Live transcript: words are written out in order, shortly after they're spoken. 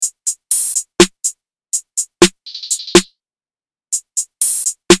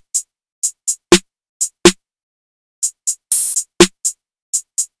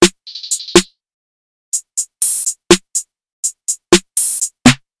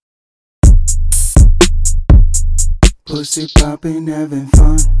Pussy popping, having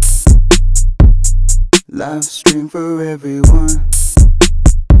fun. Live stream for everyone.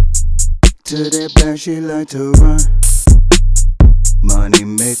 To that back she like to run. Money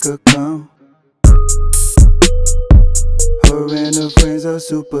make her come. Her and her friends are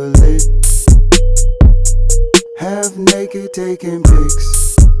super lit. Half naked taking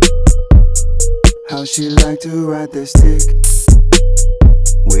pics. How she like to ride the stick.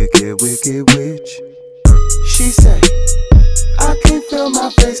 Wicked, wicked witch. She say, I can't feel my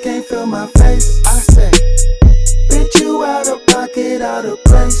face, can't feel my face. I say, bitch, you out of pocket, out of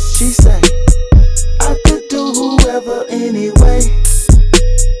place. She say, I could do whoever anyway.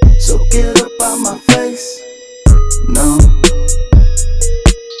 So get up out my face. No.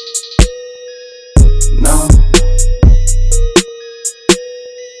 No.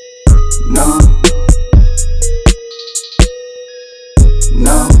 No.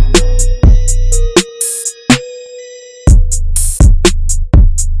 No.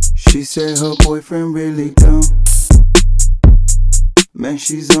 She said her boyfriend really dumb. Man,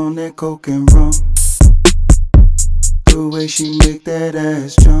 she's on that coke and rum. The way she make that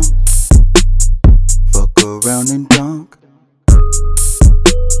ass jump. Fuck around and dunk.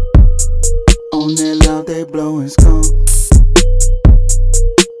 On that loud they blowin' skunk.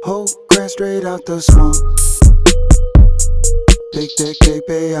 Whole grass straight out the swamp. Pick that cape,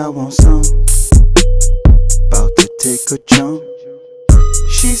 I want some. About to take a jump.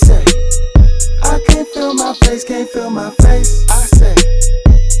 She say, I can't feel my face, can't feel my face. I say,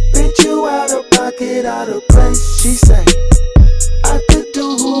 bitch, you out of pocket, out of place. She say, I could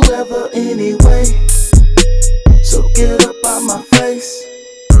do whoever anyway. So get up out my face.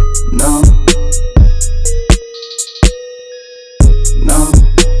 No. No.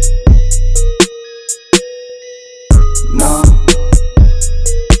 No.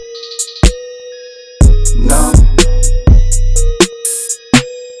 No.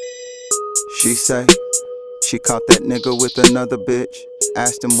 She say, she caught that nigga with another bitch.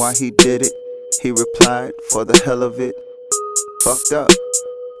 Asked him why he did it. He replied, for the hell of it. Fucked up.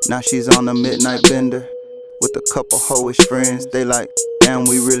 Now she's on a midnight bender with a couple hoish friends. They like, damn,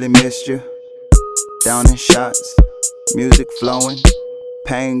 we really missed you. Down in shots, music flowing,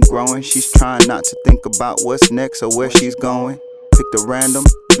 pain growing. She's trying not to think about what's next or where she's going. Picked a random,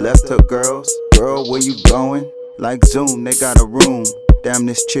 left her girls. Girl, where you going? Like Zoom, they got a room. Damn,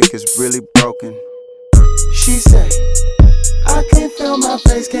 this chick is really broken. She say, I can't feel my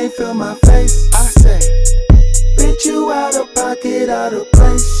face, can't feel my face. I say, bitch, you out of pocket, out of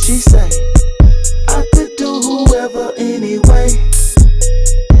place. She say, I could do whoever anyway.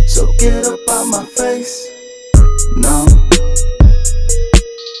 So get up out my face. No.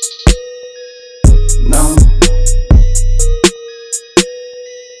 No.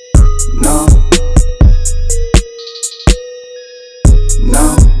 No.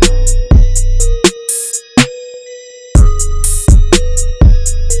 No.